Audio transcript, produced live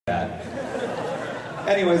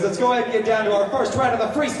Anyways, let's go ahead and get down to our first round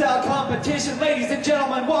of the freestyle competition. Ladies and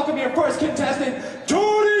gentlemen, welcome your first contestant,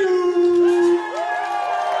 Doryuu!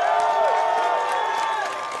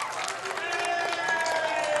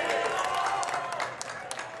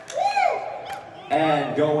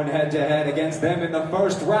 And going head to head against them in the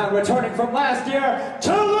first round, returning from last year,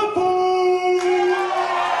 Telephone!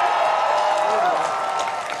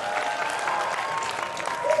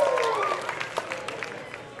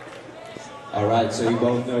 Alright, so you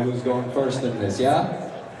both know who's going first in this,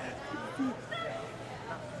 yeah?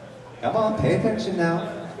 Come on, pay attention now.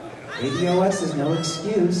 ADOS is no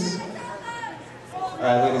excuse.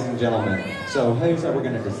 Alright, ladies and gentlemen, so here's how we're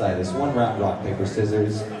going to decide this. One round, rock, paper,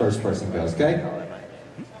 scissors. First person goes, okay?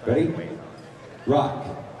 Ready? Rock,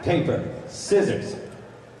 paper, scissors.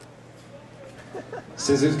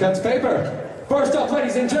 Scissors cuts paper. First up,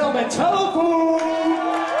 ladies and gentlemen, Telephone!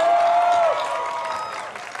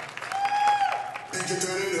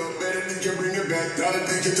 Gotta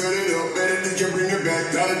think you turn it up, better think you bring it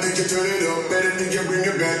back. Gotta think you turn it up, better think you bring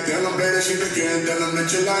it back. Tell them play that shit again, tell them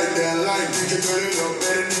that you like that. Like, think you turn it up,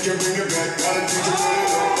 better think you bring it back. Gotta think you turn it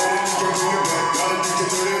up, better think you bring it back. Gotta think you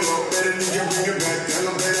turn it up, better think you bring it back. Tell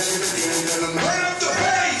them play that shit again, tell them turn up the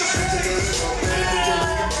bass. Think you turn it up, better think you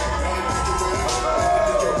bring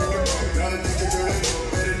it back. Gotta think you turn it up,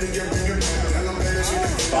 better think you bring it back. Tell them play that shit again, tell them that you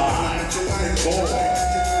like that.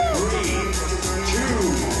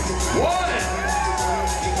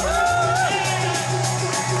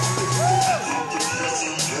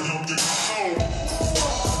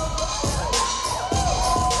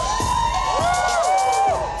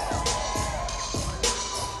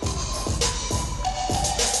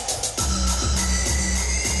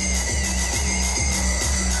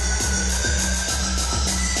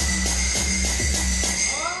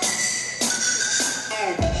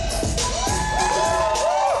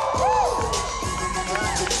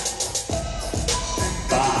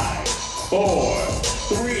 5, 4,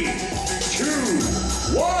 3, 2,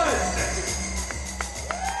 1.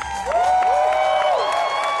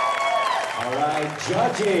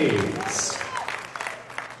 Judges.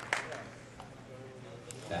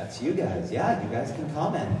 That's you guys. Yeah, you guys can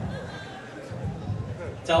comment.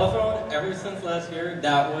 Telephone, ever since last year,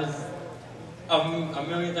 that was a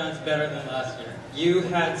million times better than last year. You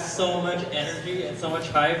had so much energy and so much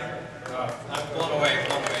hype. I'm blown away,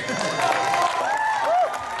 blown away.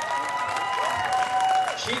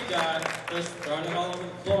 Cheap guy, just throwing them all over the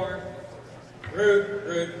floor. Rude,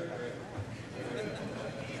 rude.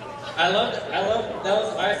 I love that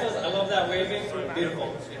was ISOs. I love that waving.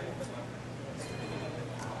 Beautiful.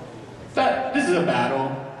 This is a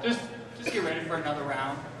battle. Just get ready for another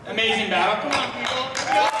round. Amazing battle. Come on, people.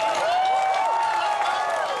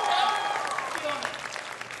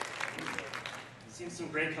 I've seen some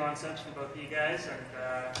great concepts from both of you guys, and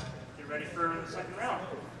get ready for the second round.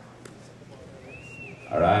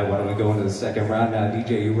 All right, why don't we go into the second round now?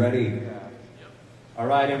 DJ, you ready? All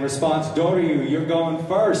right, in response, Doryuu, you're going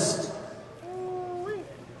first.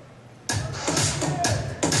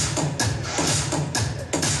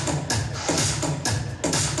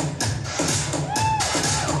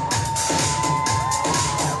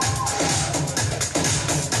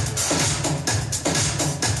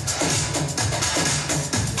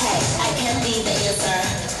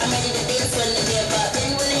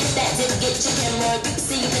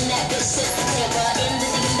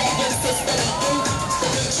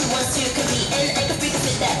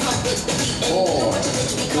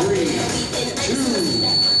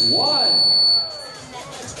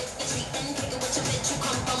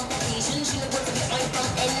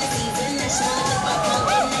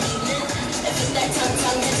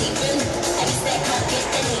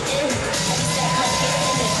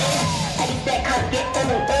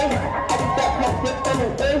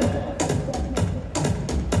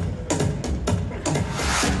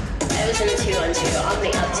 I'm the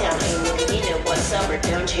uptown king, nigga, you know what's up or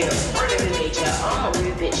don't you? Word of made ya, I'm a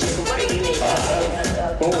rude bitch, nigga, what are you made of?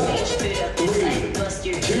 5, 4, 3,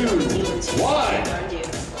 2, 1.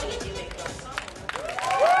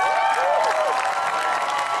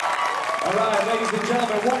 All right, ladies and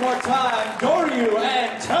gentlemen, one more time, Doryuu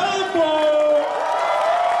and Telephone!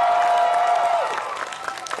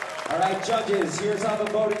 All right, judges, here's how the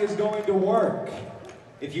voting is going to work.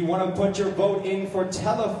 If you want to put your vote in for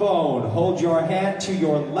Telephone, hold your hand to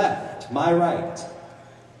your left, my right.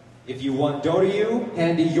 If you want Doryuu,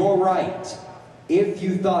 hand to your right. If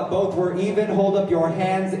you thought both were even, hold up your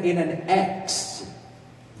hands in an X.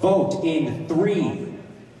 Vote in 3,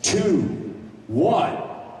 2, 1.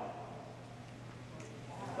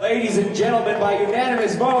 Ladies and gentlemen, by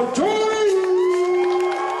unanimous vote, Doryuu!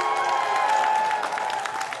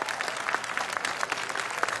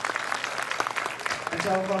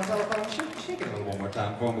 telephone. Shake it a little one more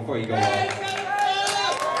time for him before you go off.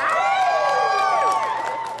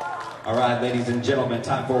 All right, ladies and gentlemen,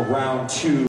 time for round 2.